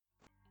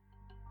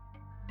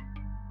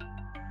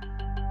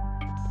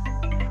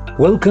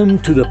Welcome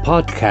to the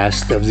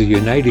podcast of the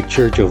United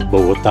Church of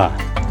Bogota.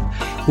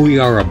 We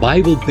are a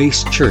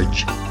Bible-based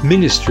church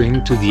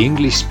ministering to the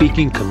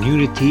English-speaking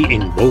community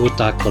in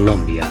Bogota,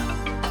 Colombia.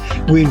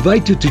 We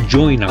invite you to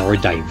join our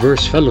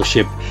diverse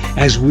fellowship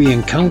as we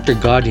encounter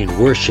God in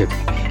worship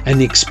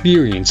and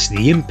experience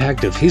the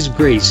impact of His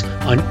grace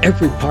on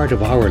every part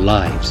of our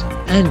lives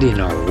and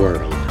in our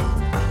world.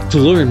 To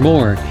learn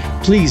more,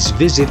 please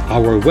visit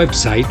our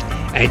website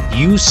at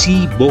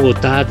ucbogota.org.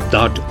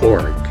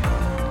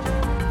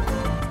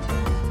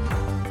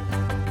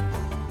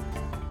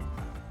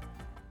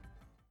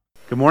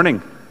 Good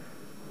morning.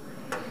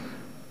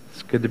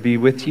 It's good to be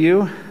with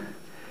you.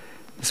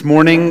 This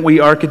morning we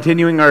are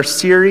continuing our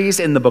series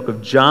in the book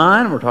of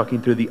John. We're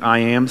talking through the I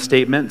am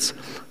statements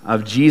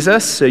of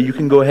Jesus. So you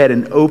can go ahead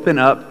and open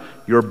up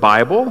your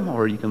Bible,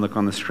 or you can look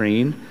on the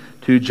screen,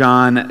 to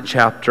John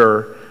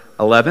chapter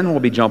 11.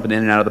 We'll be jumping in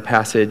and out of the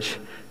passage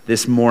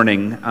this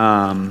morning.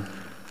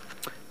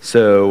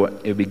 So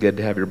it would be good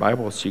to have your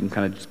Bible so you can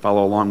kind of just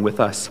follow along with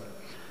us.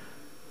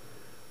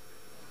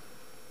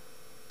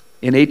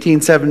 In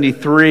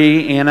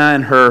 1873, Anna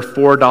and her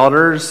four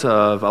daughters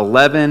of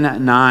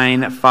 11,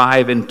 9,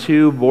 5, and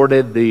 2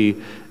 boarded the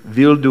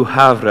Ville du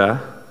Havre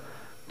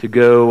to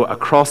go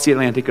across the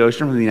Atlantic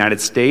Ocean from the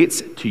United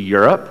States to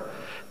Europe.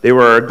 They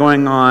were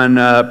going on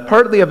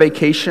partly a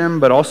vacation,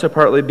 but also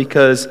partly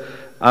because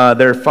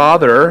their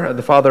father,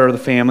 the father of the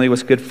family,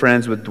 was good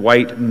friends with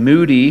Dwight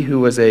Moody, who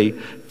was a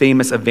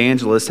famous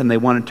evangelist, and they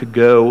wanted to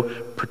go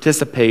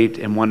participate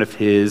in one of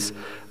his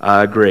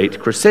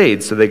great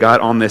crusades. So they got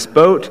on this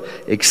boat,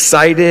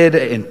 excited,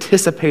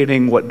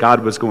 anticipating what God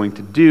was going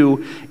to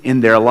do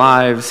in their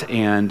lives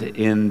and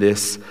in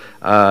this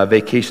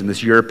vacation,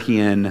 this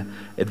European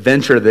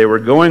adventure they were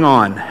going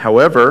on.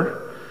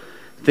 However,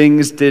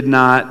 things did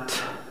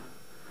not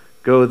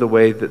go the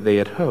way that they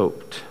had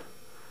hoped.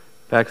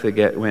 In fact, they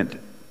went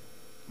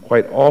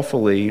quite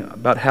awfully.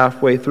 About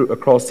halfway through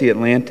across the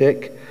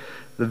Atlantic,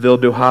 the Ville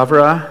du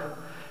Havre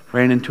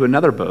ran into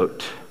another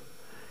boat,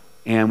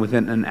 and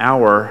within an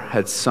hour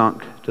had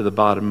sunk to the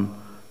bottom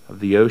of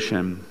the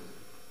ocean.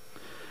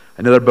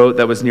 Another boat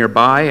that was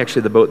nearby,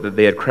 actually the boat that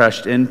they had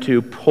crashed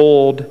into,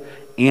 pulled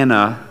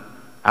Anna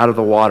out of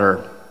the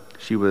water.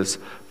 She was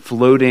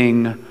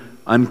floating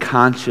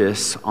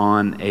unconscious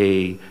on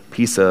a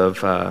piece of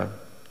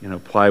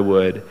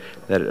plywood,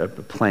 a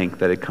plank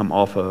that had come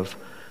off of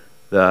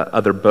the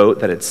other boat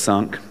that had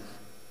sunk.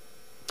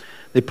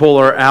 They pull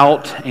her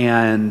out,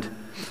 and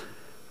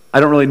I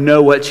don't really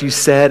know what she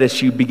said as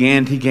she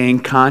began to gain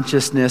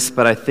consciousness,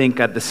 but I think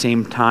at the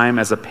same time,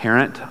 as a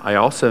parent, I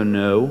also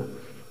know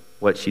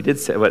what she did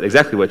say,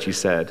 exactly what she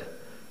said.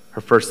 Her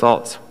first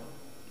thoughts,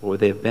 what would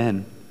they have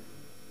been?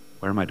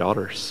 Where are my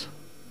daughters?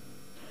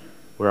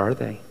 Where are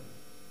they?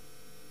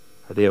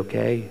 Are they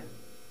okay?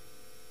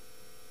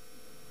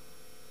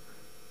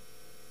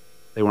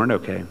 They weren't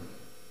okay.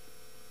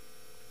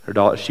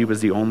 She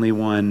was the only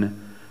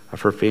one of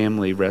her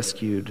family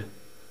rescued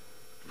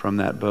from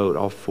that boat.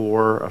 All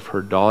four of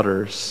her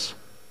daughters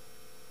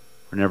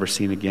were never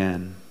seen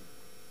again.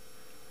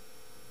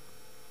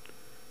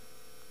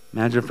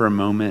 Imagine for a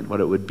moment what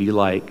it would be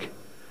like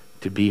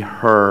to be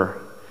her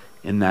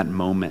in that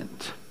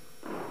moment.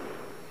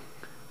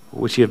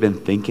 What would she have been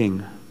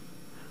thinking?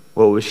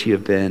 What would she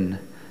have been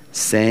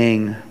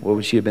saying? What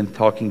would she have been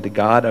talking to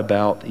God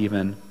about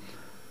even?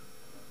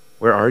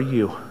 Where are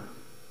you?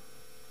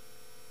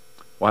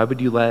 Why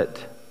would you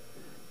let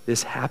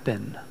this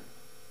happen?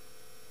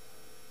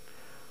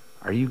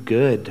 Are you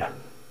good?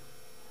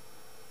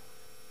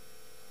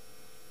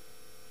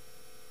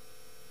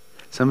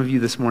 Some of you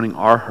this morning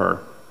are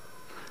her.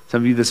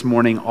 Some of you this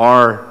morning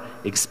are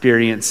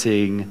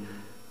experiencing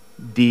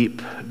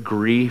deep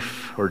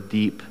grief or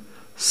deep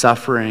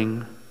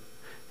suffering,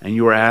 and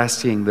you are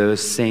asking those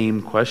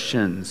same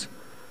questions.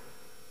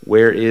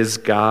 Where is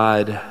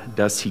God?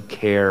 Does He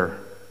care?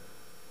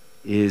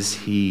 Is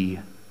He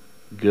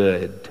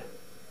good?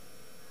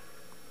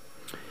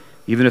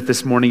 Even if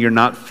this morning you're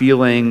not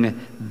feeling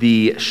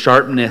the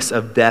sharpness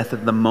of death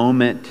at the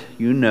moment,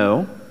 you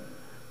know,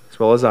 as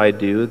well as I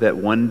do, that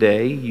one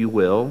day you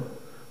will,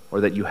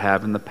 or that you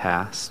have in the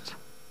past.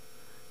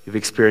 You've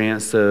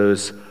experienced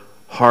those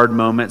hard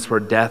moments where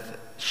death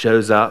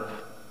shows up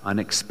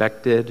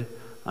unexpected,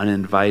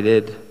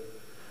 uninvited.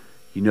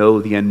 You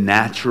know the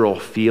unnatural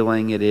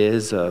feeling it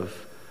is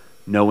of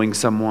knowing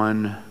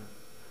someone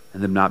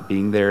and them not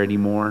being there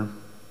anymore.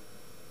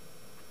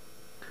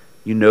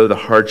 You know the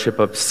hardship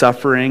of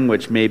suffering,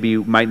 which maybe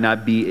might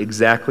not be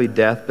exactly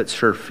death, but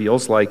sure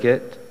feels like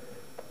it.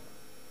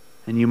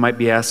 And you might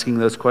be asking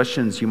those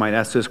questions. You might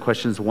ask those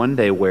questions one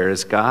day. Where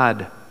is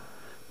God?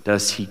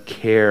 Does He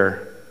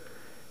care?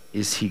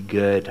 Is He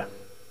good?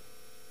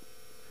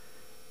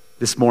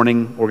 This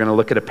morning, we're going to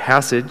look at a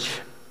passage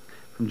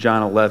from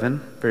John 11,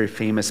 very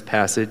famous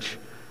passage.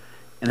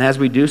 And as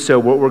we do so,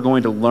 what we're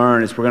going to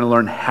learn is we're going to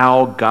learn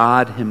how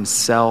God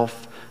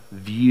Himself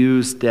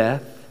views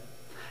death,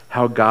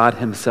 how God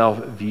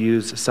Himself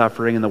views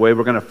suffering. And the way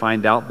we're going to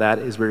find out that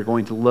is we're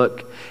going to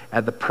look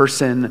at the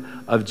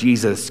person of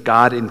Jesus,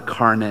 God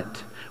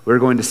incarnate. We're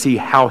going to see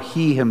how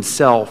he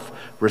himself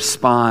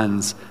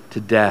responds to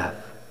death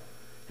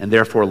and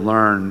therefore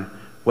learn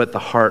what the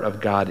heart of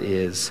God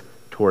is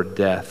toward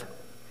death.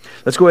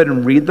 Let's go ahead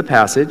and read the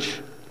passage.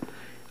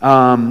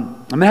 I'm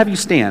going to have you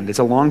stand. It's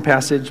a long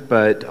passage,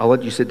 but I'll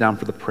let you sit down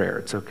for the prayer.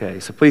 It's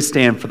okay. So please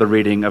stand for the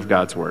reading of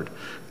God's word.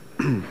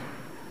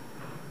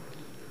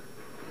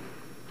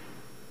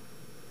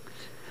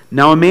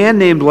 Now a man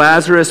named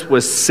Lazarus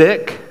was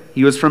sick.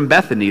 He was from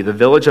Bethany, the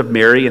village of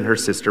Mary and her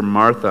sister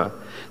Martha.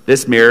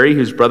 This Mary,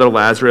 whose brother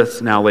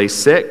Lazarus now lay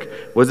sick,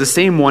 was the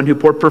same one who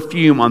poured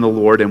perfume on the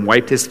Lord and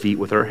wiped his feet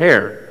with her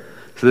hair.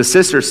 So the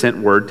sister sent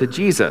word to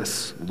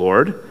Jesus,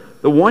 "Lord,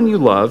 the one you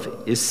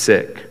love is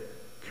sick."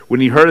 When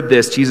he heard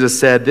this, Jesus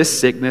said, "This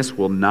sickness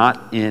will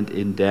not end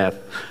in death.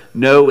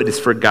 No, it is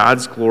for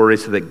God's glory,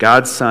 so that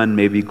God's Son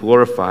may be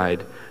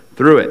glorified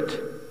through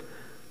it."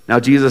 Now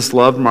Jesus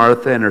loved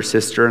Martha and her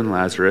sister and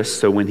Lazarus,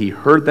 so when he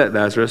heard that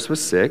Lazarus was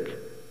sick,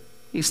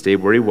 he stayed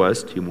where he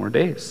was 2 more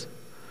days.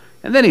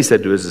 And then he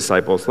said to his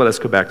disciples, "Let us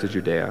go back to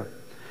Judea."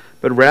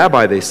 "But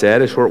Rabbi," they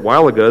said, "a short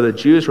while ago the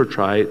Jews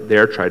tried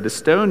to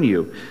stone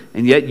you,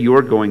 and yet you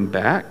are going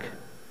back?"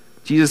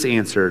 Jesus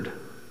answered,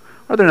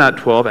 "Are there not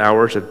 12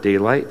 hours of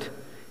daylight?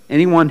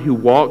 Anyone who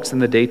walks in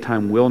the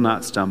daytime will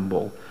not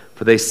stumble,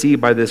 for they see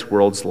by this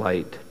world's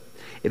light.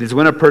 It is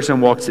when a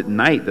person walks at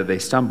night that they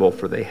stumble,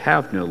 for they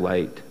have no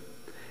light."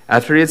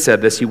 After he had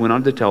said this, he went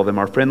on to tell them,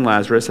 "Our friend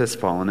Lazarus has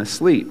fallen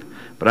asleep,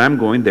 but I am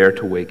going there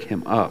to wake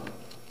him up."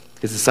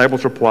 His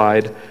disciples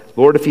replied,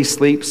 "Lord, if he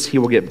sleeps, he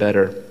will get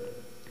better."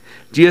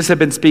 Jesus had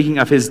been speaking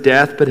of his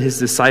death, but his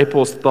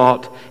disciples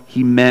thought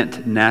he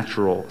meant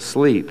natural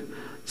sleep.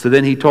 So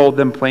then he told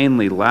them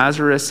plainly,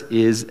 "Lazarus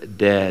is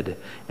dead,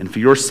 and for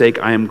your sake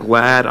I am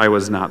glad I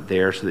was not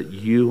there, so that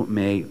you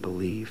may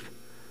believe.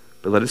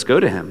 But let us go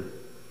to him."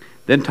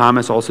 Then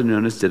Thomas, also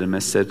known as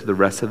Didymus, said to the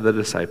rest of the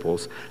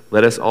disciples,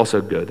 "Let us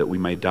also go, that we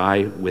may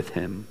die with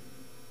him."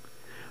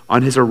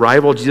 On his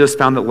arrival, Jesus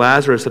found that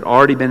Lazarus had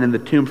already been in the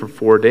tomb for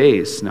 4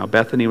 days. Now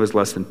Bethany was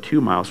less than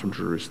 2 miles from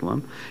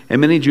Jerusalem, and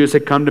many Jews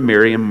had come to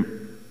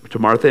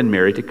Martha and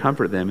Mary to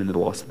comfort them in the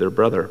loss of their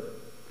brother.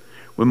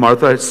 When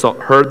Martha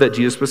heard that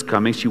Jesus was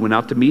coming, she went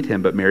out to meet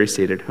him, but Mary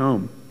stayed at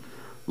home.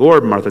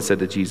 "Lord," Martha said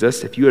to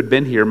Jesus, "if you had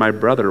been here, my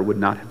brother would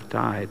not have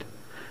died.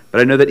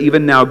 But I know that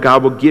even now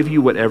God will give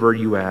you whatever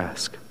you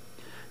ask."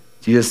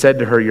 Jesus said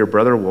to her, "Your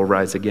brother will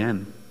rise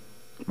again."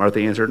 Martha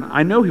answered,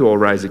 "I know he will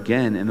rise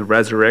again in the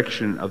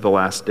resurrection of the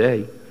last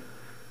day."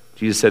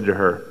 Jesus said to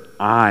her,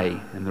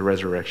 "I am the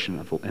resurrection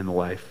and the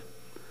life.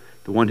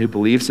 The one who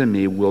believes in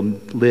me will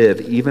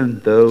live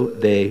even though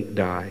they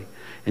die.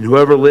 And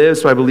whoever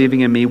lives by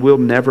believing in me will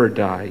never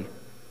die.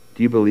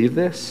 Do you believe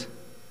this?"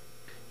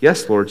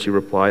 "Yes, Lord," she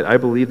replied. "I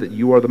believe that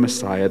you are the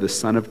Messiah, the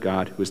Son of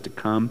God, who is to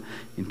come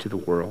into the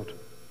world."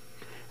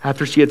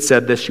 After she had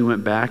said this, she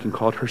went back and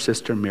called her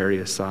sister Mary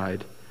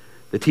aside.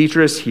 "The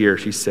teacher is here,"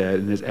 she said,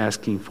 "and is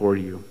asking for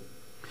you."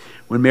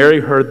 When Mary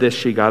heard this,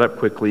 she got up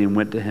quickly and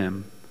went to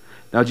him.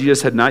 Now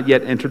Jesus had not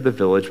yet entered the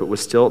village, but was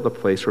still at the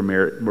place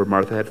where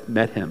Martha had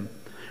met him.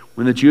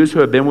 When the Jews who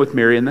had been with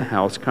Mary in the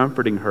house,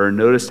 comforting her,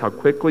 noticed how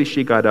quickly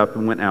she got up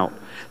and went out,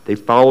 they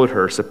followed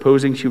her,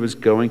 supposing she was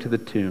going to the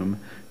tomb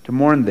to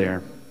mourn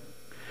there.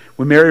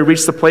 When Mary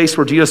reached the place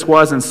where Jesus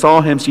was and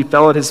saw him, she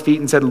fell at his feet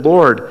and said,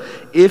 "Lord,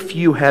 if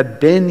you had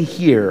been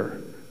here,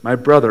 my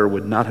brother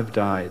would not have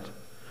died."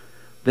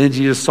 Then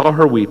Jesus saw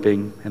her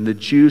weeping, and the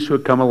Jews who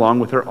had come along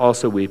with her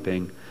also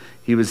weeping.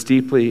 He was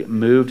deeply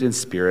moved in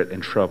spirit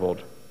and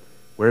troubled.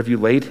 "Where have you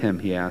laid him?"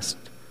 he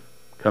asked.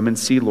 "Come and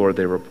see, Lord,"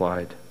 they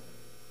replied.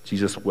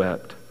 Jesus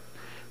wept.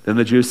 Then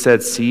the Jews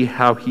said, "See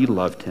how he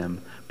loved him."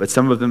 But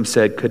some of them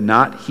said, "Could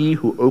not he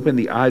who opened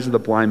the eyes of the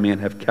blind man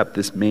have kept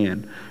this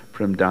man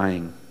from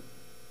dying?"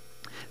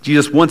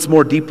 Jesus, once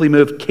more deeply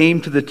moved, came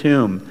to the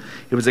tomb.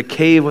 It was a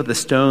cave with a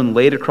stone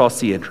laid across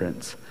the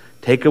entrance.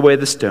 "Take away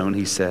the stone,"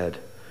 he said.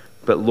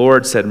 "But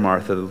Lord," said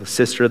Martha, the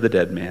sister of the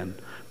dead man,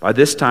 "by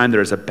this time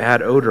there is a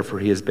bad odor, for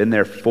he has been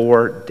there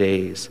 4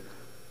 days."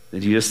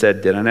 Then Jesus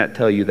said, "Did I not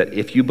tell you that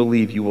if you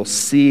believe, you will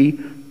see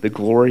the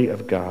glory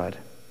of God?"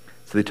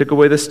 So they took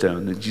away the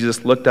stone. Then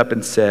Jesus looked up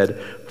and said,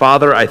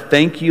 "Father, I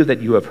thank you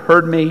that you have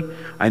heard me.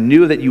 I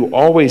knew that you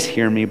always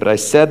hear me, but I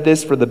said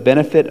this for the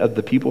benefit of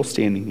the people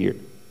standing here,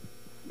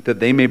 that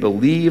they may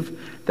believe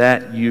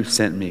that you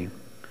sent me."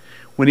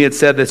 When he had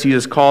said this,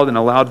 Jesus called in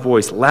a loud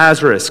voice,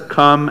 "Lazarus,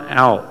 come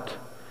out."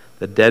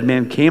 The dead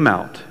man came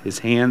out, his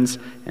hands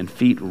and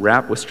feet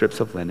wrapped with strips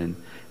of linen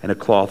and a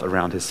cloth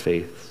around his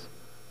face.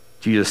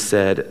 Jesus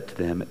said to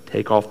them,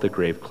 "Take off the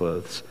grave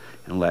clothes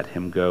and let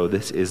him go."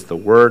 This is the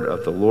word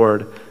of the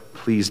Lord.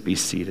 Please be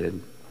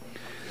seated.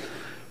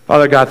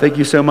 Father God, thank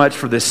you so much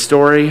for this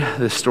story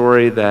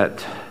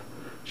that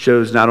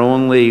shows not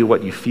only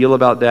what you feel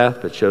about death,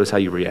 but shows how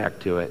you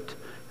react to it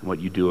and what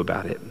you do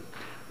about it.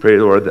 Pray,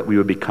 Lord, that we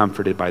would be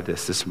comforted by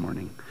this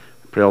morning.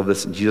 I pray all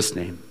this in Jesus'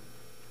 name.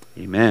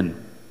 Amen.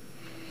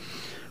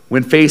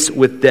 When faced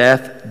with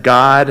death,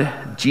 God,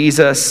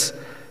 Jesus,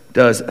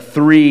 does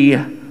 3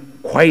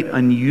 quite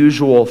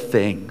unusual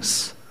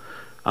things.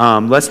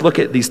 Let's look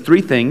at these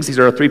three things. These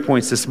are our 3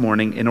 points this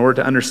morning in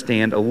order to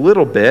understand a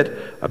little bit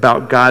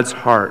about God's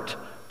heart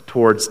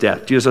towards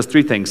death. Jesus does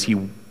 3 things. He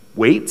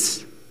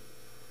waits,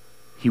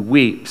 he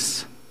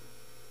weeps,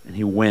 and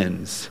he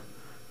wins.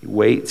 He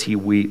waits, he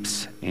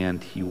weeps,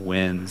 and he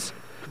wins.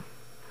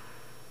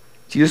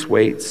 Jesus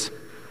waits.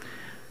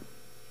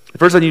 The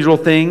first unusual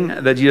thing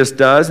that Jesus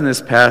does in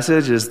this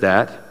passage is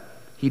that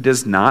he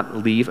does not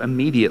leave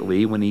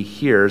immediately when he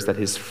hears that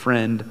his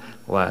friend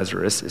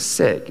Lazarus is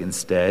sick.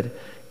 Instead,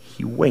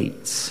 he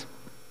waits.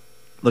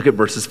 Look at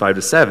verses 5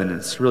 to 7.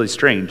 It's really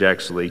strange,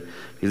 actually,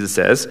 because it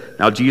says,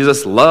 "Now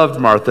Jesus loved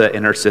Martha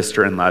and her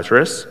sister and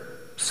Lazarus.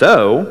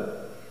 So,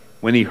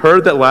 when he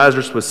heard that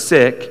Lazarus was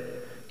sick,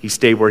 he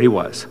stayed where he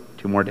was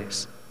 2 more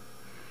days.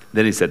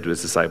 Then he said to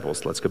his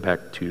disciples, let's go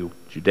back to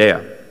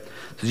Judea."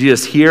 So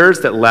Jesus hears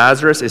that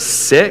Lazarus is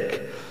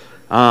sick.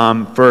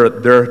 For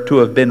there to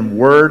have been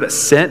word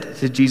sent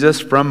to Jesus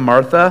from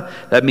Martha,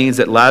 that means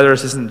that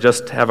Lazarus doesn't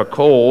just have a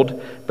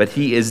cold, but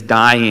he is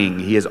dying.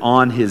 He is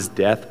on his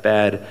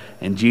deathbed,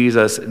 and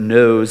Jesus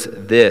knows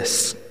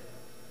this.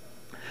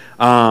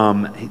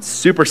 He's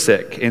super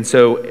sick. And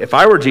so if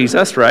I were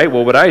Jesus, right,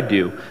 what would I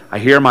do? I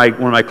hear one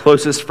of my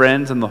closest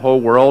friends in the whole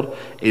world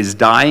is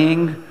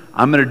dying.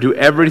 I'm going to do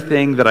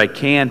everything that I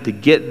can to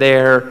get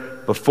there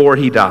before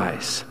he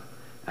dies.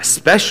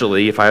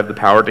 Especially if I have the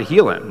power to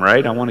heal him,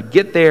 right? I want to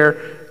get there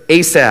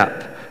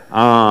ASAP.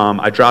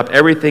 I drop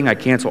everything, I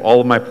cancel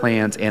all of my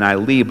plans, and I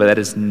leave. But that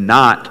is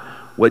not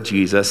what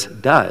Jesus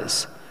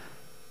does.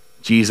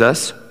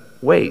 Jesus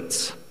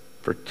waits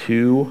for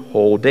 2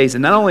 whole days.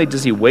 And not only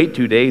does he wait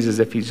 2 days as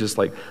if he's just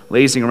like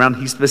lazing around,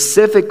 he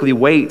specifically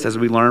waits, as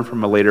we learn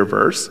from a later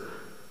verse,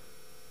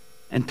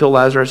 until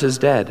Lazarus is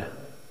dead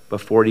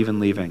before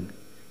even leaving.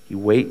 He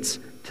waits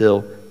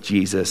till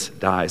Jesus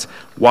dies.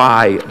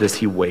 Why does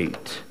he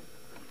wait?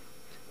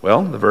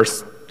 Well,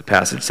 the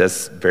passage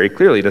says very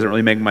clearly. It doesn't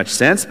really make much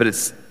sense, but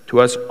it's to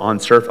us on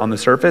the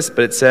surface,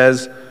 but it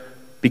says,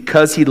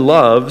 because he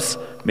loves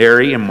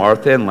Mary and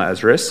Martha and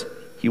Lazarus,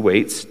 he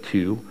waits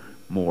 2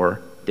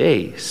 more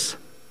days.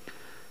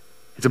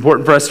 It's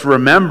important for us to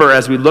remember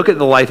as we look at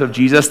the life of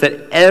Jesus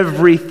that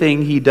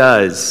everything he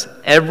does,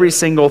 every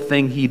single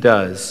thing he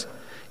does,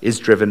 is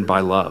driven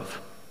by love.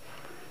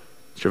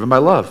 Driven by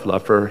love.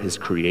 Love for his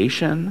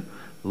creation,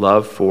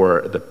 love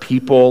for the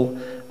people,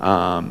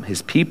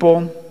 his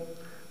people,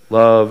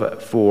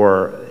 love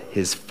for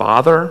his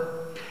Father.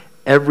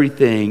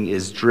 Everything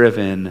is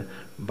driven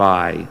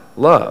by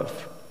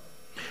love.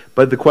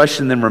 But the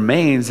question then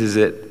remains,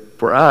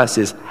 for us,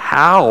 is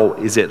how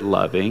is it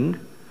loving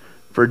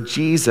for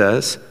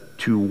Jesus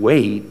to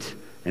wait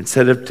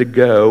instead of to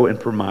go and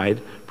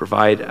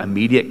provide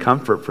immediate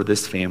comfort for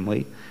this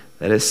family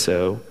that is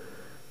so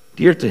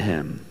dear to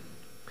him?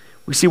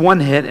 We see one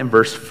hint in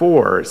verse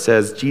 4. It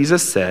says,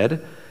 Jesus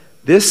said,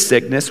 "This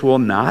sickness will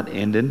not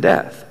end in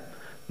death.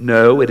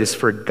 No, it is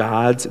for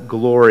God's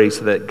glory,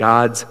 so that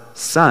God's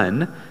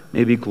Son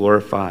may be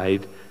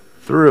glorified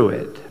through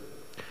it."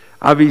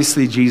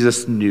 Obviously,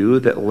 Jesus knew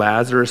that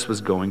Lazarus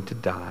was going to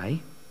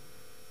die,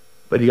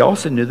 but he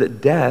also knew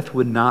that death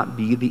would not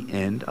be the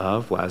end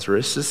of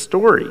Lazarus'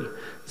 story.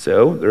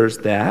 So there's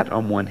that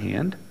on one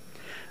hand.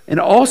 And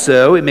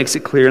also, it makes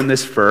it clear in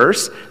this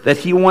verse that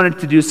he wanted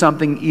to do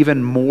something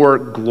even more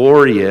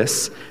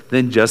glorious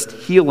than just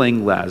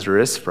healing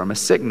Lazarus from a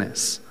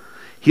sickness.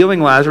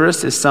 Healing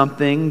Lazarus is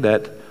something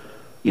that,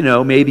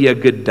 maybe a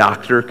good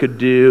doctor could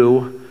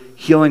do.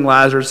 Healing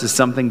Lazarus is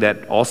something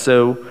that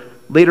also,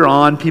 later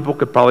on, people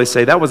could probably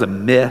say that was a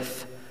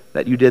myth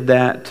that you did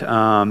that.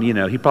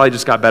 He probably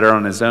just got better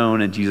on his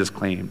own, and Jesus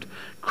claimed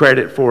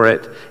credit for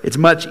it. It's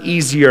much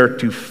easier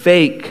to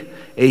fake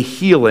a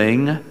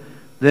healing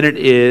than it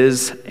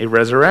is a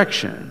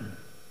resurrection.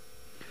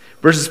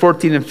 Verses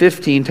 14 and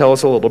 15 tell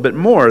us a little bit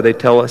more. They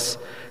tell us,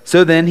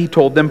 "So then he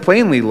told them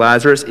plainly,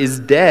 Lazarus is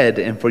dead,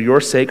 and for your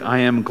sake I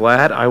am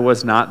glad I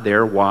was not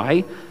there."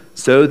 Why?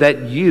 "So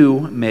that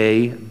you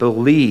may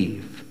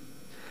believe."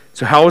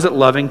 So how is it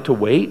loving to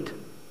wait?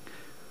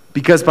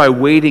 Because by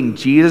waiting,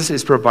 Jesus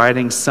is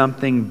providing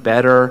something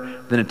better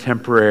than a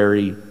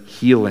temporary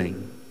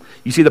healing.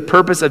 You see, the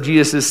purpose of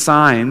Jesus'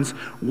 signs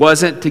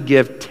wasn't to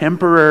give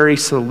temporary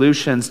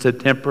solutions to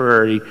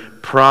temporary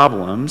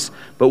problems,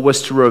 but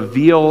was to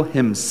reveal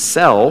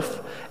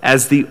himself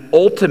as the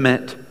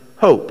ultimate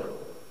hope,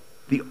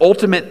 the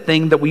ultimate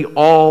thing that we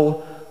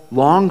all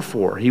long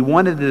for. He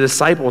wanted the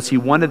disciples, he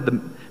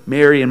wanted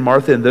Mary and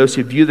Martha and those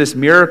who view this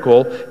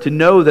miracle to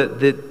know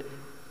that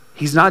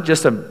he's not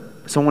just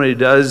someone who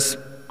does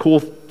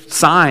cool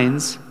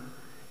signs.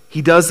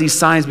 He does these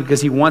signs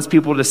because he wants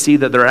people to see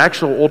that their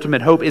actual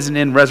ultimate hope isn't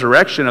in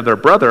resurrection of their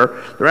brother.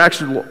 Their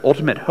actual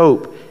ultimate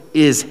hope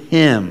is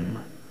him.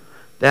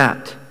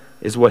 That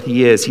is what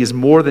he is. He is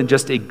more than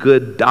just a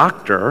good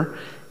doctor.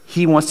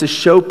 He wants to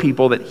show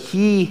people that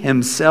he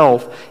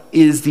himself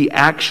is the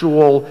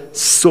actual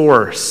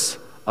source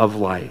of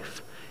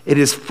life. It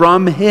is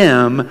from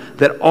him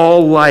that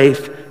all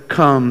life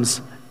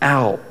comes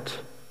out.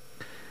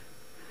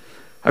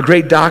 A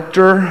great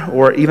doctor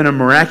or even a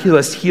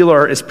miraculous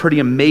healer is pretty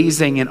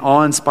amazing and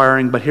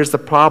awe-inspiring, but here's the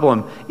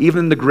problem.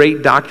 Even the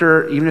great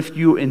doctor, even if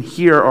you in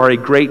here are a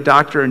great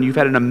doctor and you've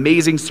had an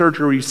amazing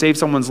surgery where you saved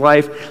someone's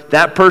life,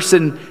 that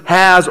person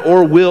has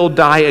or will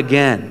die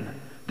again.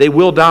 They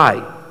will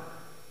die.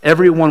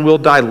 Everyone will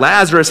die.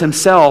 Lazarus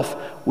himself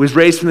was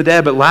raised from the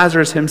dead, but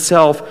Lazarus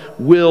himself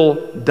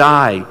will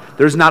die.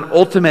 There's not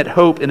ultimate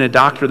hope in a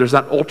doctor. There's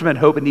not ultimate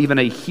hope in even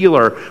a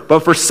healer.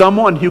 But for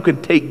someone who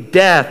can take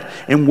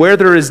death and where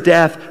there is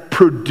death,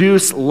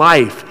 produce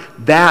life,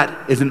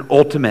 that is an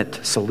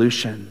ultimate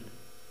solution.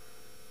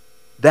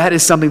 That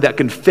is something that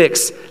can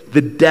fix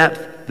the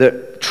depth,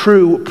 the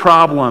true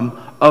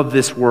problem of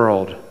this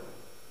world,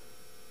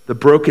 the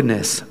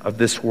brokenness of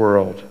this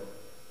world.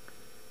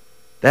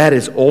 That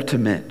is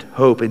ultimate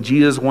hope. And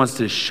Jesus wants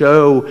to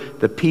show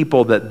the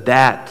people that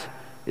that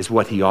is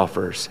what he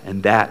offers.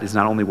 And that is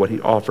not only what he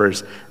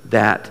offers,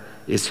 that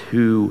is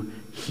who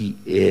he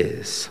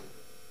is.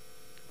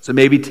 So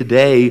maybe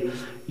today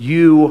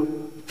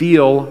you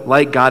feel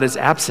like God is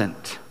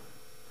absent.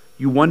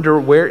 You wonder,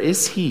 where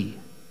is he?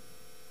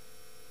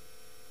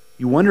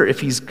 You wonder if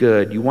he's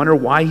good. You wonder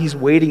why he's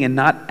waiting and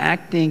not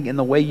acting in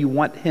the way you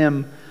want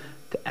him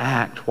to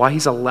act. Why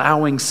he's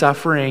allowing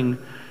suffering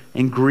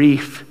and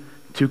grief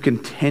to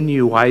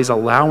continue, why he's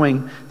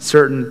allowing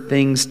certain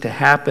things to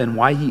happen,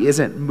 why he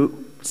isn't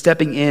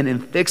stepping in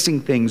and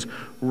fixing things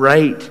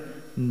right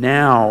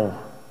now.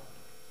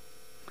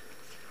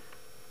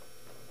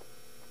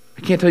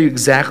 I can't tell you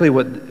exactly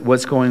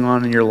what's going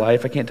on in your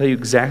life. I can't tell you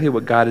exactly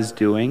what God is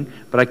doing,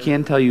 but I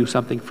can tell you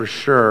something for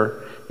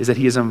sure, is that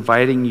he is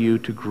inviting you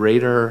to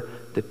greater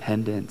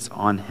dependence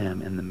on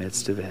him in the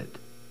midst of it.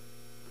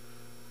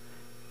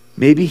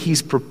 Maybe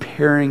he's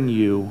preparing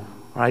you,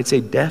 or I'd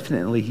say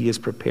definitely he is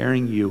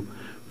preparing you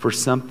for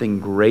something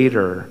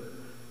greater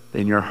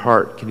than your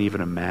heart can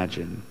even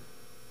imagine.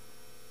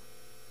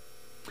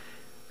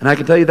 And I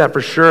can tell you that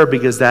for sure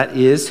because that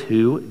is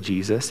who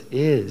Jesus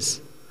is.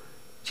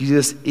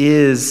 Jesus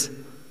is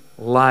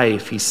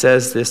life. He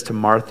says this to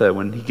Martha.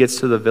 When he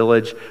gets to the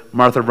village,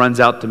 Martha runs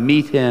out to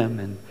meet him,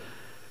 and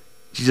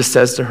Jesus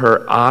says to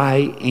her,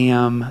 I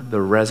am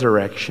the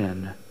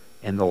resurrection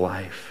and the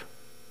life.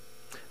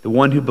 The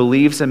one who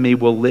believes in me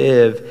will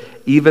live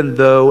even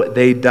though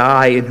they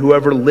die, and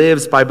whoever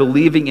lives by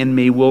believing in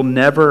me will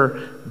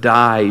never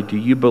die. Do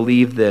you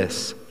believe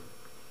this?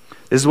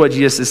 This is what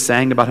Jesus is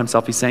saying about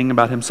himself. He's saying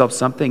about himself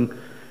something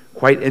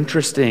quite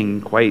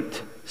interesting,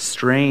 quite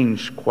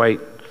strange, quite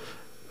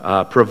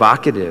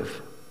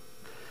provocative.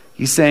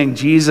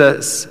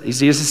 Jesus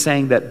is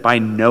saying that by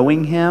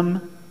knowing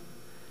him,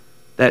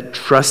 that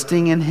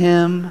trusting in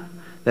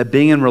him, that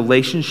being in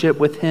relationship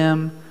with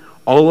him,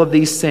 all of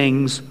these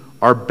things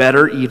are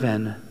better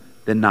even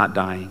than not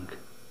dying.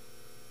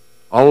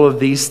 All of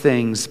these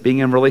things, being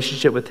in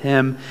relationship with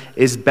him,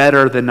 is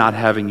better than not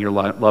having your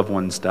loved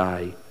ones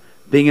die.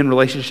 Being in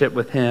relationship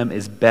with him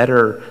is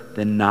better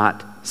than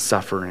not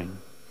suffering.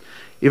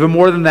 Even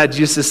more than that,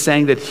 Jesus is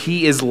saying that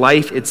he is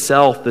life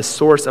itself, the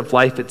source of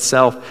life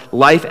itself.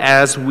 Life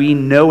as we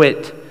know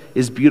it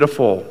is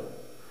beautiful,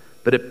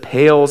 but it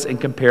pales in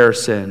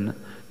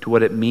comparison to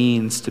what it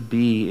means to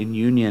be in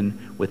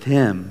union with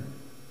him.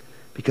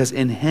 Because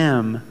in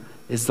him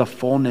is the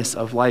fullness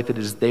of life. It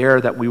is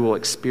there that we will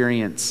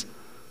experience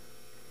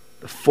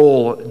the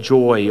full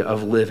joy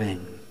of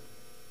living.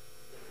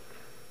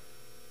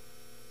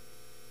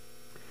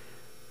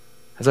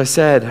 As I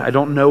said, I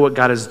don't know what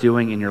God is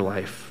doing in your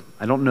life.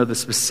 I don't know the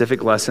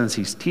specific lessons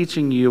he's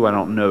teaching you. I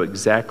don't know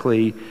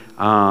exactly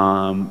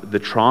the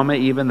trauma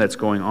even that's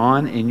going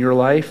on in your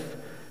life,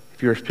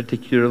 if you're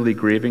particularly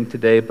grieving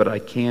today, but I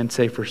can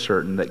say for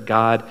certain that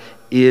God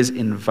is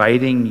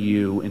inviting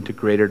you into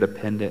greater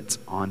dependence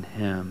on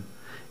him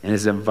and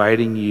is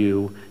inviting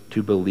you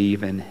to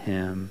believe in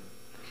him.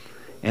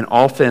 And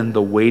often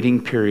the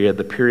waiting period,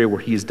 the period where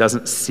he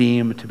doesn't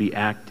seem to be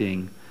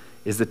acting,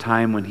 is the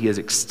time when he is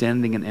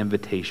extending an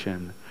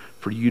invitation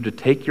for you to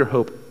take your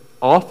hope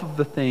off of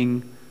the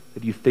thing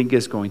that you think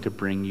is going to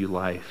bring you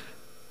life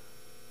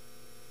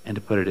and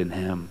to put it in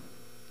him,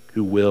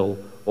 who will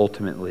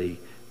ultimately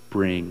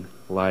bring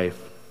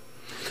life.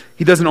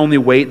 He doesn't only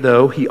wait,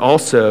 though, he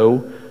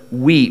also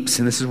weeps.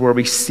 And this is where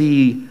we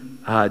see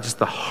just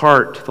the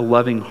heart, the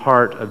loving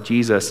heart of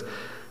Jesus.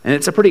 And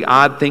it's a pretty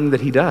odd thing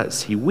that he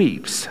does. He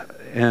weeps.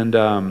 And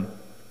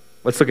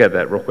let's look at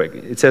that real quick.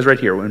 It says right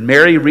here, when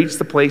Mary reached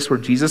the place where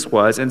Jesus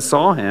was and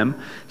saw him,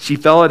 she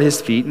fell at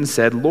his feet and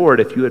said,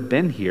 Lord, if you had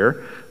been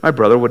here, my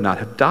brother would not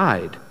have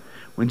died.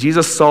 When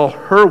Jesus saw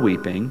her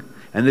weeping,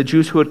 and the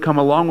Jews who had come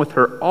along with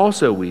her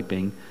also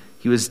weeping,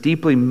 he was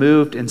deeply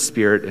moved in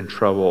spirit and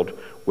troubled.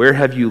 Where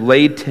have you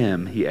laid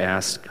him? He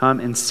asked. Come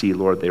and see,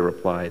 Lord, they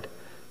replied.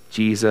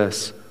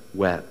 Jesus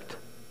wept.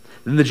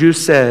 Then the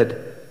Jews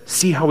said,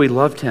 see how we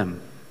loved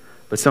him.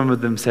 But some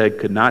of them said,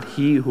 could not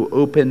he who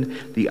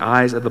opened the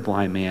eyes of the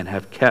blind man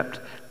have kept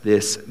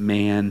this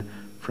man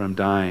from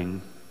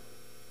dying?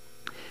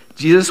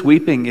 Jesus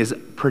weeping is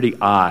pretty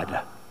odd.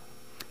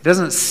 It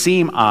doesn't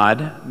seem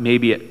odd,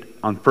 maybe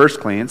on first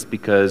glance,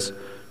 because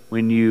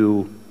when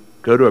you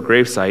go to a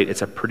gravesite,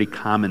 it's a pretty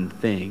common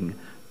thing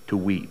to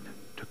weep,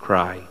 to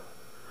cry.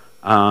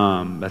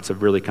 That's a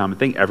really common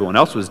thing. Everyone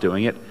else was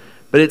doing it.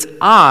 But it's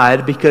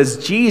odd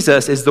because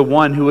Jesus is the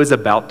one who is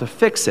about to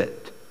fix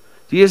it.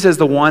 Jesus is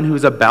the one who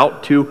is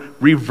about to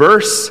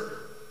reverse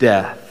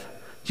death.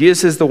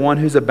 Jesus is the one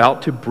who's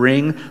about to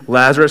bring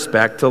Lazarus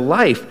back to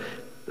life.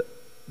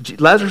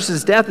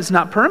 Lazarus' death is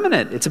not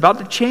permanent. It's about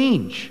to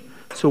change.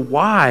 So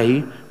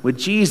why would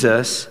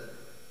Jesus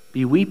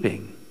be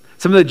weeping?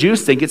 Some of the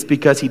Jews think it's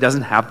because he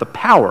doesn't have the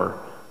power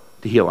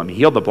to heal him. He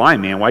healed the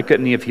blind man. Why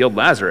couldn't he have healed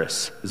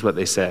Lazarus, is what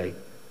they say.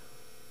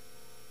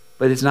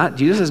 But it's not.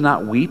 Jesus is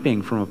not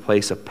weeping from a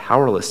place of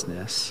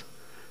powerlessness.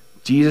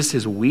 Jesus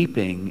is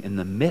weeping in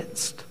the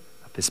midst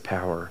of his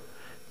power.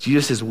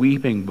 Jesus is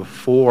weeping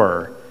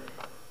before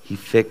he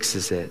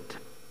fixes it.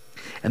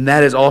 And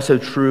that is also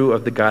true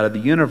of the God of the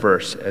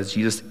universe, as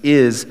Jesus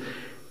is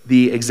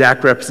the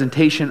exact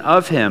representation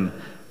of him.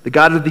 The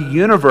God of the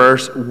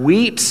universe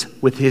weeps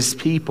with his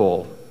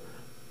people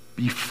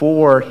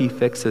before he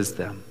fixes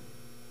them.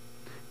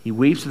 He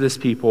weeps with his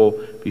people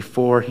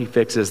before he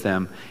fixes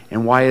them.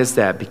 And why is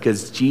that?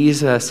 Because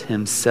Jesus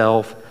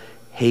himself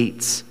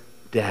hates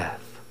death.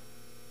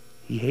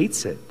 He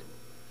hates it.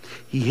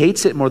 He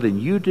hates it more than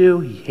you do.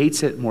 He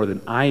hates it more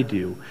than I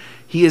do.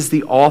 He is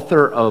the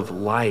author of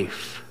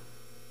life.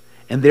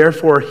 And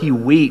therefore he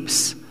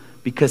weeps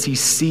because he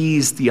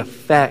sees the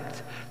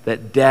effect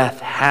that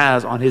death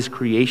has on his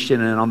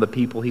creation and on the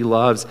people he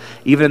loves.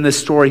 Even in this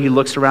story, he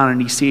looks around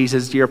and he sees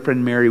his dear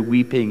friend Mary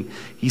weeping.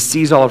 He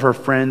sees all of her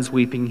friends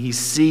weeping. He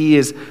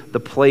sees the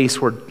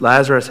place where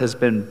Lazarus has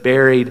been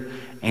buried,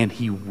 and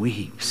he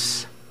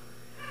weeps.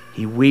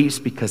 He weeps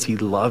because he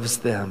loves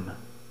them.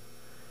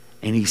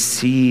 And he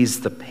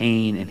sees the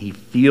pain and he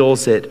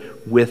feels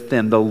it with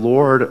them. The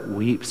Lord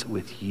weeps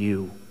with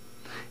you.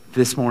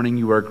 This morning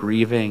you are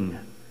grieving.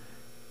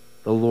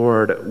 The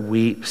Lord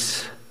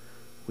weeps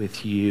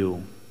with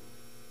you.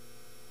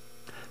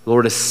 The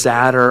Lord is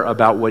sadder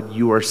about what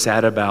you are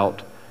sad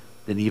about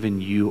than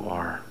even you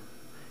are.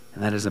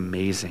 And that is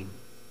amazing.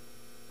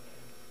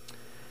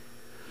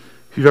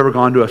 If you've ever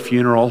gone to a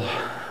funeral,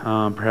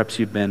 perhaps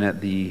you've been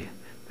at the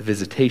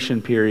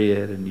visitation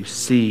period and you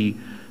see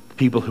the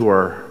people who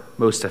are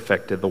most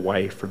affected, the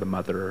wife or the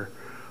mother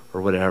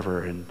or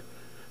whatever, and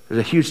there's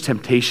a huge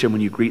temptation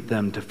when you greet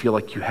them to feel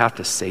like you have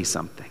to say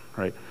something,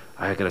 right?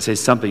 I got to say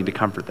something to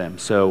comfort them.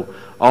 So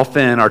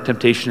often our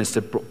temptation is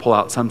to pull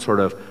out some sort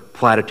of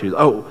platitude.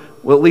 Oh,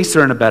 well, at least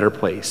they're in a better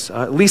place.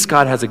 At least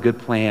God has a good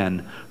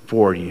plan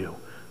for you.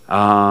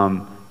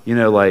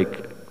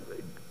 Like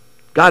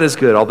God is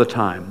good all the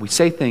time. We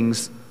say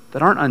things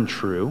that aren't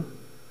untrue.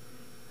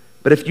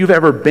 But if you've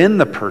ever been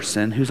the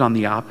person who's on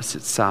the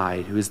opposite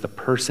side, who is the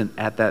person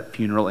at that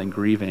funeral and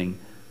grieving,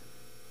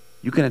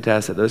 you can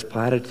attest that those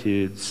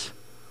platitudes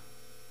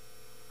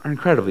are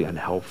incredibly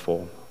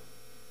unhelpful.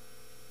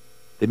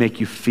 They make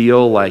you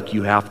feel like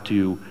you have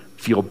to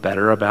feel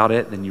better about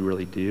it than you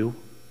really do.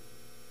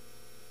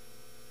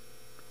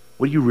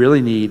 What you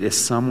really need is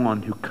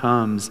someone who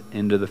comes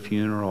into the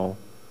funeral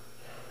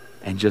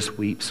and just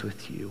weeps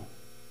with you.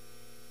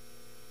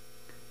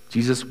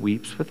 Jesus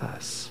weeps with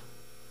us.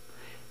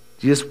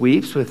 Jesus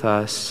weeps with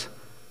us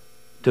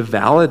to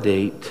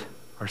validate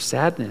our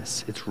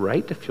sadness. It's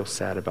right to feel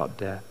sad about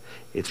death.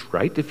 It's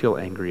right to feel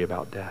angry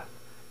about death.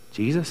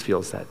 Jesus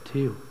feels that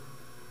too.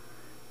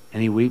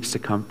 And he weeps to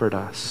comfort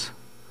us,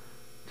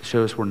 to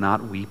show us we're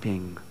not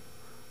weeping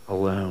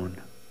alone.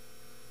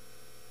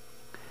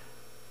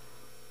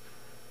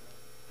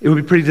 It would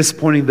be pretty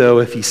disappointing, though,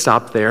 if he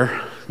stopped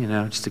there.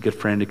 Just a good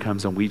friend who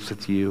comes and weeps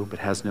with you but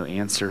has no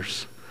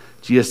answers.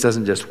 Jesus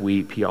doesn't just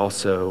weep, he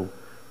also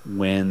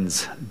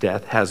wins.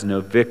 Death has no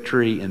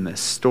victory in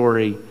this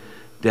story.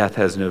 Death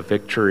has no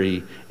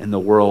victory in the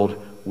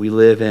world we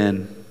live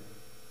in.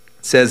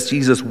 It says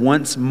Jesus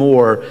once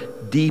more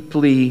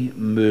deeply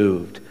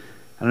moved.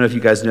 I don't know if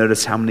you guys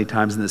noticed how many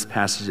times in this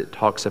passage it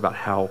talks about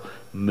how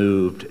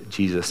moved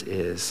Jesus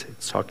is.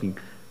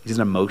 He's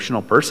an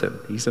emotional person.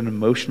 He's an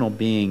emotional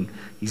being.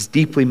 He's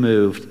deeply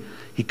moved.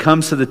 He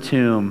comes to the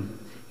tomb.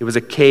 It was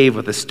a cave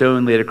with a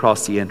stone laid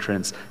across the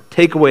entrance.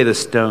 "Take away the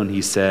stone,"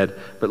 he said.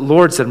 "But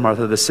Lord," said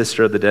Martha, the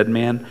sister of the dead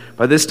man,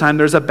 "by this time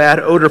there's a bad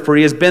odor, for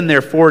he has been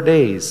there 4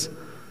 days."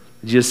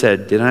 Jesus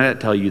said, "Did I not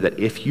tell you that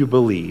if you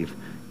believe,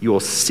 you will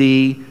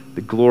see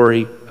the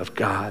glory of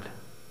God?"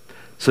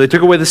 So they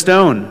took away the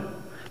stone.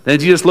 Then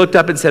Jesus looked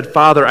up and said,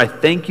 "Father, I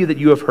thank you that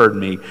you have heard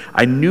me.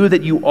 I knew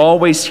that you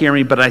always hear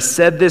me, but I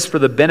said this for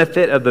the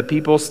benefit of the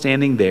people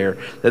standing there,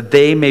 that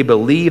they may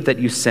believe that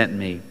you sent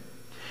me."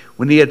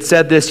 When he had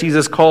said this,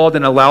 Jesus called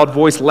in a loud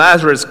voice,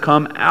 "Lazarus,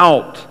 come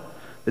out."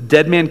 The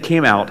dead man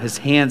came out, his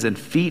hands and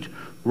feet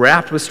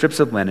wrapped with strips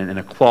of linen and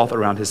a cloth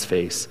around his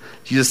face.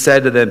 Jesus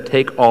said to them,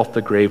 "Take off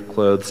the grave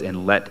clothes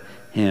and let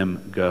him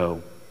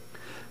go."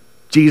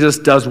 Jesus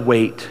does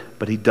wait,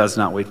 but he does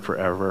not wait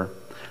forever.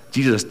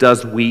 Jesus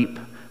does weep,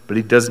 but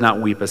he does not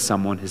weep as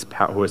someone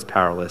who is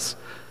powerless.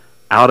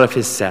 Out of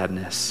his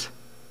sadness,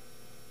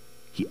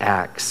 he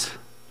acts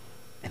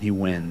and he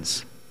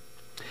wins.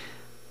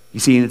 You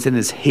see, it's in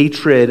his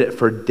hatred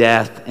for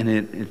death and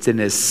it's in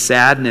his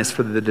sadness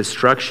for the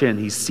destruction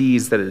he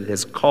sees that it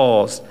has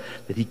caused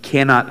that he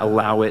cannot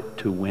allow it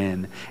to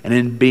win. And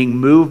in being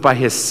moved by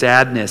his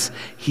sadness,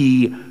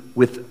 he,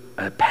 with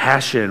a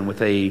passion,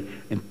 with a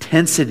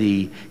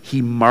intensity,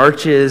 he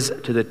marches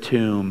to the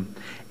tomb.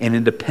 And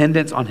in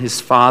dependence on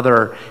his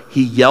Father,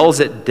 he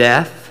yells at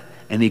death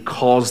and he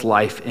calls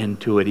life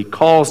into it. He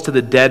calls to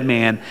the dead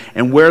man,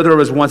 and where there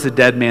was once a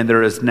dead man,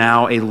 there is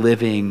now a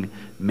living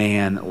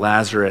man,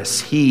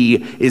 Lazarus. He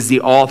is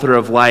the author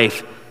of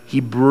life. He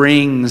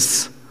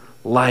brings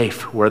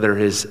life where there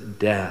is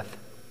death.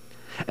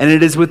 And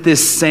it is with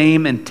this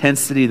same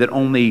intensity that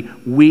only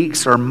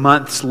weeks or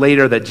months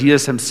later that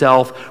Jesus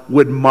himself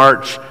would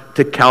march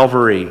to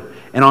Calvary.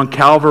 And on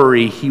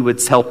Calvary, he would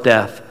tell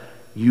death,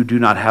 "You do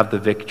not have the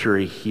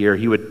victory here."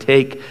 He would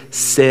take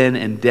sin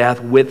and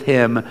death with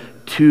him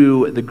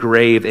to the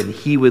grave, and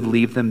he would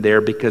leave them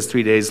there because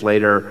 3 days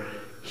later,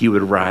 he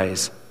would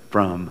rise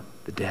from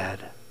the dead,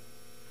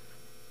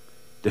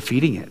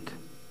 defeating it.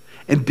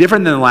 And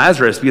different than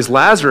Lazarus, because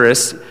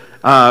Lazarus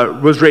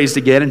was raised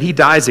again and he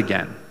dies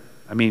again.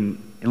 I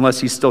mean, unless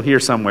he's still here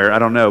somewhere, I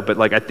don't know, but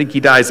I think he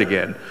dies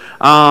again.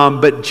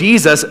 But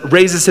Jesus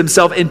raises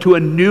himself into a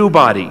new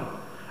body,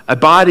 a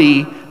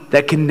body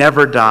that can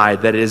never die,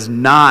 that is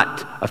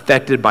not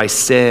affected by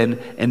sin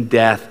and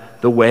death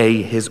the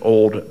way his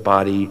old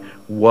body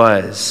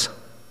was.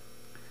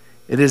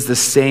 It is the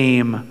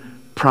same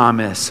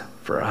promise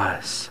for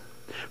us.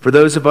 For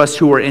those of us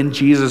who are in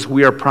Jesus,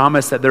 we are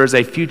promised that there is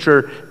a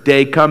future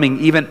day coming,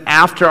 even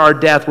after our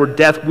death, where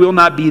death will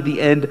not be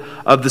the end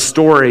of the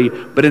story,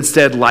 but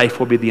instead life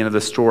will be the end of the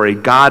story.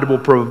 God will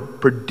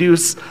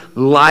produce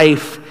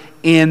life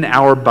in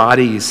our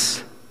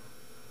bodies,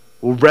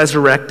 will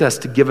resurrect us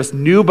to give us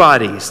new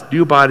bodies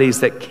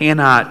that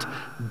cannot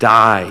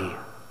die.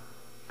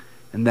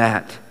 And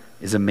that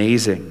is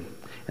amazing.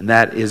 And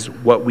that is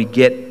what we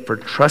get for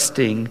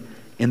trusting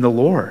in the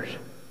Lord.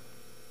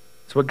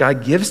 It's what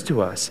God gives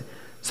to us.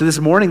 So this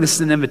morning, this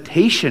is an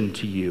invitation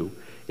to you.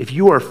 If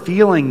you are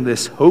feeling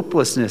this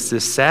hopelessness,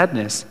 this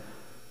sadness,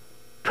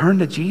 turn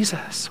to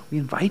Jesus. We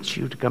invite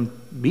you to come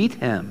meet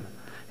him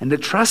and to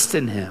trust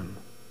in him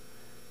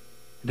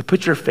and to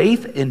put your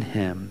faith in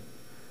him,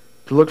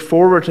 to look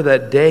forward to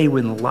that day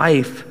when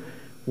life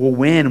will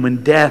win,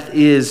 when death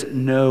is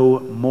no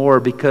more,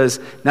 because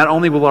not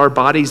only will our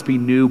bodies be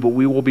new, but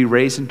we will be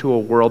raised into a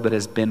world that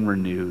has been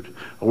renewed,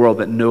 a world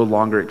that no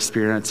longer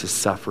experiences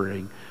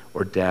suffering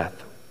or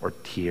death or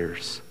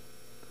tears.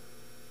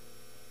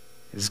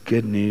 It is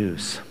good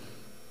news.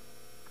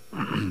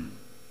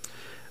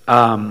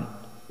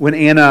 When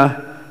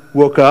Anna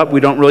woke up, we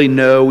don't really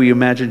know. We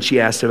imagine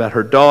she asked about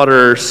her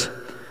daughters.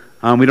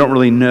 We don't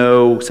really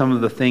know some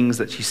of the things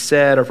that she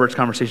said, our first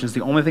conversations.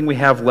 The only thing we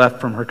have left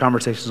from her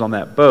conversations on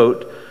that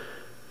boat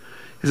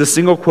is a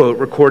single quote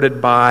recorded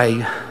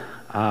by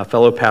a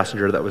fellow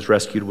passenger that was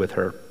rescued with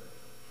her.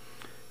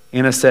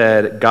 Anna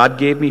said, "God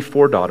gave me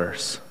 4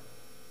 daughters.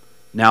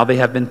 Now they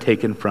have been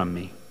taken from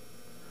me.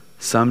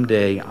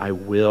 Someday I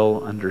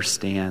will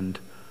understand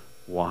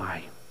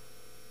why."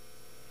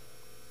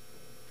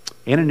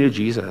 Anna knew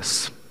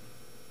Jesus.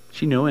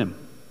 She knew him.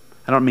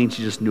 I don't mean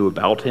she just knew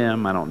about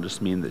him. I don't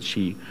just mean that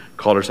she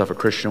called herself a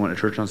Christian, went to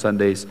church on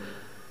Sundays.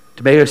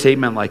 To make a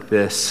statement like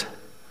this,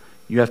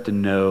 you have to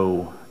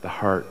know the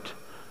heart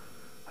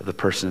of the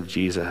person of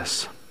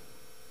Jesus.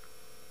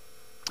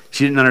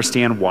 She didn't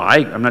understand why.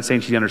 I'm not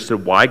saying she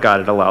understood why God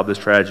had allowed this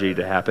tragedy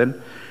to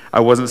happen. I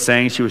wasn't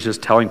saying she was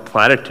just telling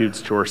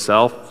platitudes to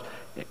herself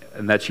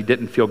and that she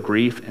didn't feel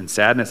grief and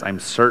sadness. I'm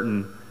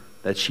certain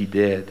that she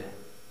did.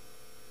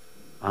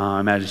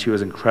 I imagine she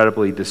was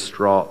incredibly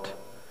distraught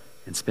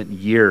and spent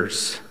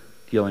years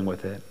dealing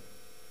with it.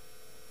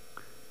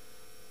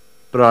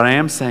 But what I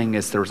am saying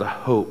is there was a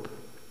hope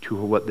to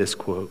what this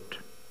quote.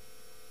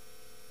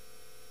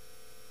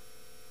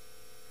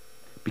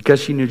 Because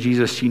she knew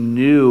Jesus, she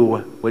knew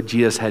what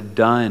Jesus had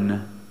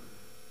done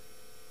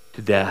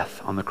to death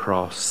on the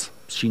cross.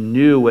 She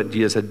knew what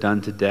Jesus had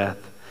done to death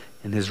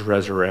in his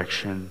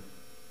resurrection.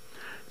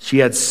 She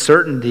had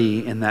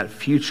certainty in that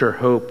future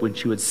hope when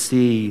she would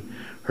see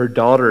her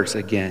daughters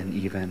again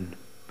even.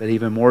 But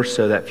even more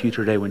so that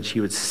future day when she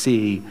would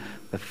see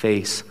the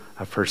face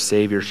of her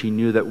Savior. She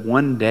knew that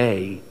one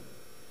day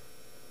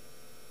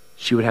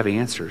she would have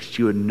answers.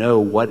 She would know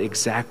what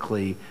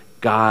exactly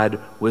God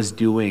was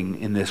doing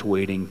in this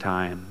waiting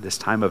time, this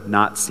time of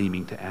not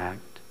seeming to act.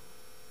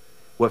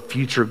 What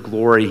future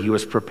glory he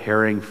was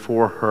preparing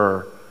for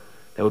her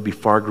that would be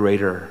far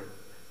greater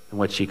than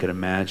what she could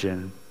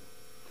imagine.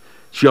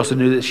 She also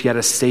knew that she had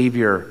a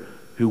Savior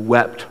who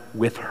wept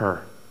with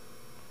her.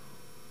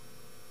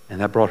 And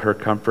that brought her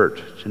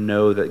comfort to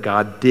know that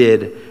God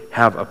did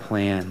have a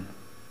plan.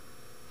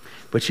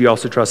 But she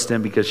also trusted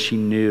him because she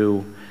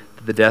knew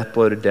that the death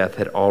blow to death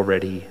had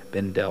already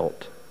been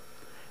dealt.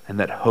 And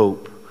that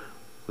hope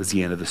was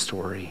the end of the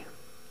story,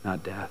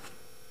 not death.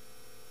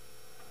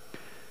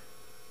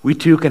 We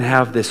too can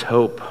have this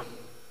hope,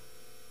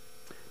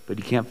 but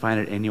you can't find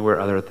it anywhere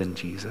other than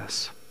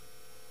Jesus.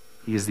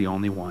 He is the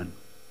only one.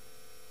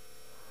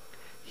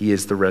 He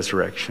is the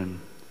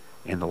resurrection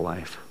and the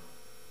life.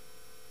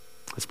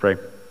 Let's pray.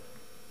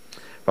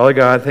 Father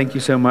God, thank you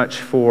so much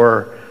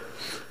for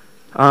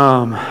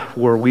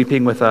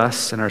weeping with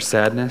us in our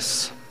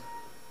sadness,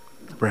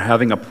 for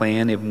having a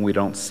plan even when we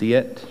don't see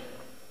it,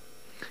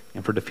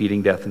 and for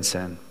defeating death and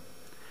sin.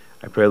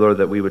 I pray, Lord,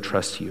 that we would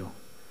trust you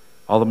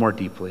all the more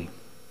deeply.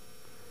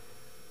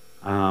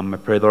 I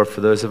pray, Lord,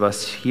 for those of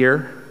us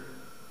here,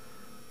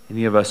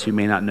 any of us who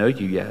may not know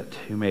you yet,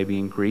 who may be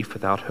in grief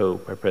without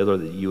hope, I pray,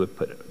 Lord, that you would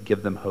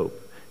give them hope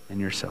in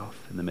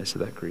yourself in the midst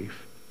of that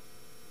grief.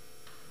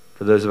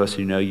 For those of us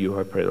who know you,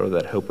 I pray, Lord,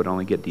 that hope would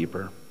only get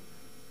deeper.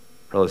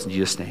 Pray this in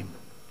Jesus' name.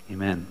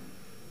 Amen.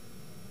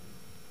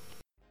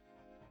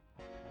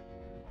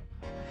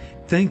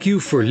 Thank you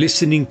for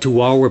listening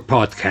to our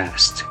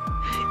podcast.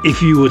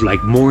 If you would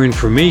like more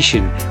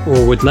information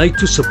or would like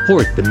to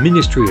support the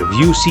ministry of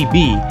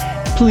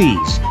UCB,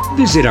 please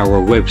visit our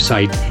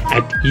website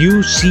at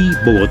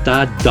ucbogota.org.